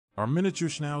Are miniature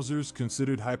schnauzers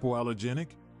considered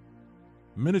hypoallergenic?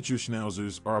 Miniature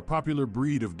schnauzers are a popular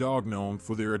breed of dog known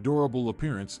for their adorable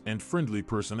appearance and friendly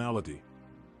personality.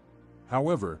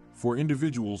 However, for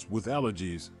individuals with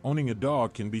allergies, owning a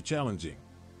dog can be challenging.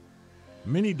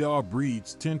 Many dog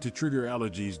breeds tend to trigger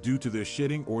allergies due to their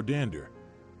shedding or dander.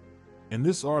 In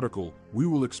this article, we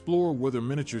will explore whether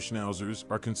miniature schnauzers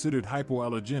are considered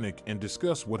hypoallergenic and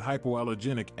discuss what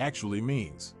hypoallergenic actually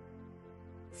means.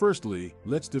 Firstly,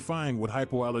 let's define what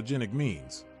hypoallergenic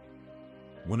means.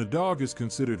 When a dog is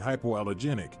considered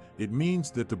hypoallergenic, it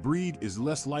means that the breed is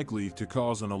less likely to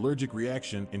cause an allergic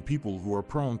reaction in people who are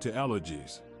prone to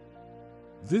allergies.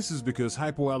 This is because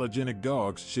hypoallergenic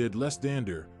dogs shed less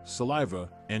dander, saliva,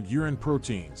 and urine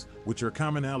proteins, which are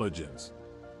common allergens.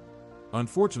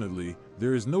 Unfortunately,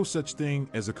 there is no such thing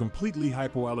as a completely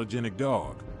hypoallergenic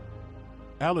dog.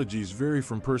 Allergies vary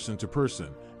from person to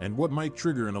person, and what might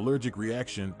trigger an allergic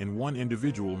reaction in one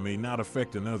individual may not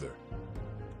affect another.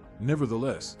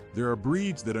 Nevertheless, there are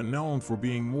breeds that are known for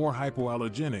being more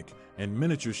hypoallergenic, and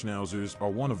miniature schnauzers are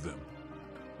one of them.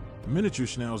 Miniature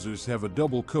schnauzers have a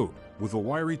double coat, with a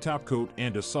wiry top coat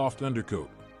and a soft undercoat.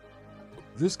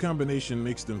 This combination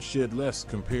makes them shed less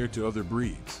compared to other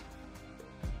breeds.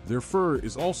 Their fur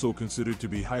is also considered to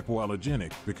be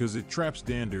hypoallergenic because it traps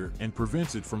dander and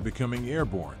prevents it from becoming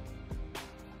airborne.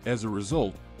 As a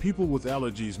result, people with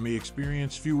allergies may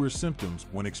experience fewer symptoms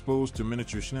when exposed to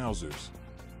miniature schnauzers.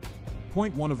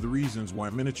 One of the reasons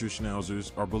why miniature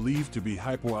schnauzers are believed to be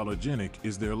hypoallergenic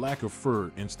is their lack of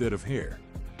fur instead of hair.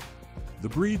 The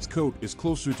breed's coat is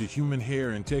closer to human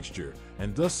hair in texture,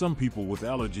 and thus some people with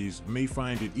allergies may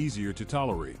find it easier to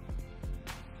tolerate.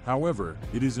 However,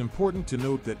 it is important to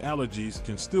note that allergies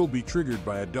can still be triggered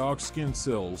by a dog's skin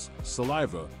cells,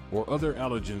 saliva, or other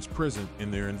allergens present in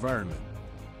their environment.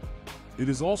 It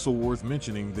is also worth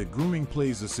mentioning that grooming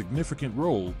plays a significant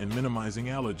role in minimizing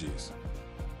allergies.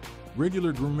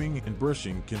 Regular grooming and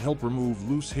brushing can help remove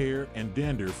loose hair and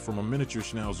dander from a miniature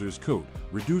schnauzer's coat,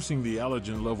 reducing the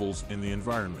allergen levels in the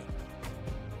environment.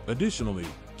 Additionally,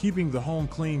 keeping the home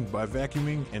clean by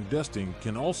vacuuming and dusting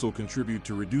can also contribute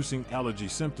to reducing allergy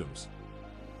symptoms.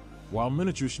 While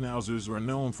miniature schnauzers are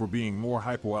known for being more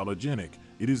hypoallergenic,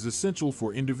 it is essential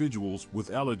for individuals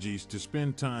with allergies to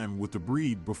spend time with the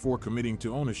breed before committing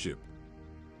to ownership.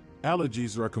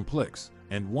 Allergies are complex,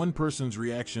 and one person's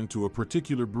reaction to a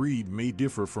particular breed may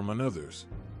differ from another's.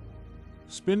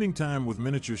 Spending time with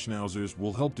miniature schnauzers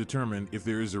will help determine if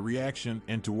there is a reaction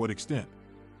and to what extent.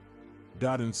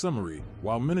 In summary,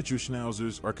 while miniature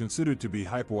schnauzers are considered to be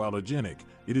hypoallergenic,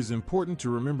 it is important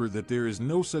to remember that there is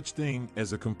no such thing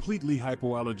as a completely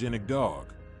hypoallergenic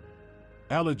dog.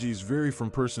 Allergies vary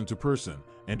from person to person,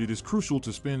 and it is crucial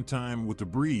to spend time with the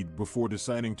breed before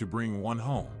deciding to bring one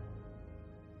home.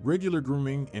 Regular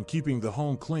grooming and keeping the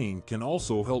home clean can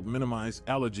also help minimize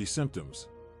allergy symptoms.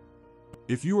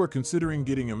 If you are considering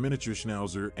getting a miniature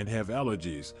schnauzer and have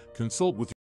allergies, consult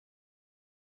with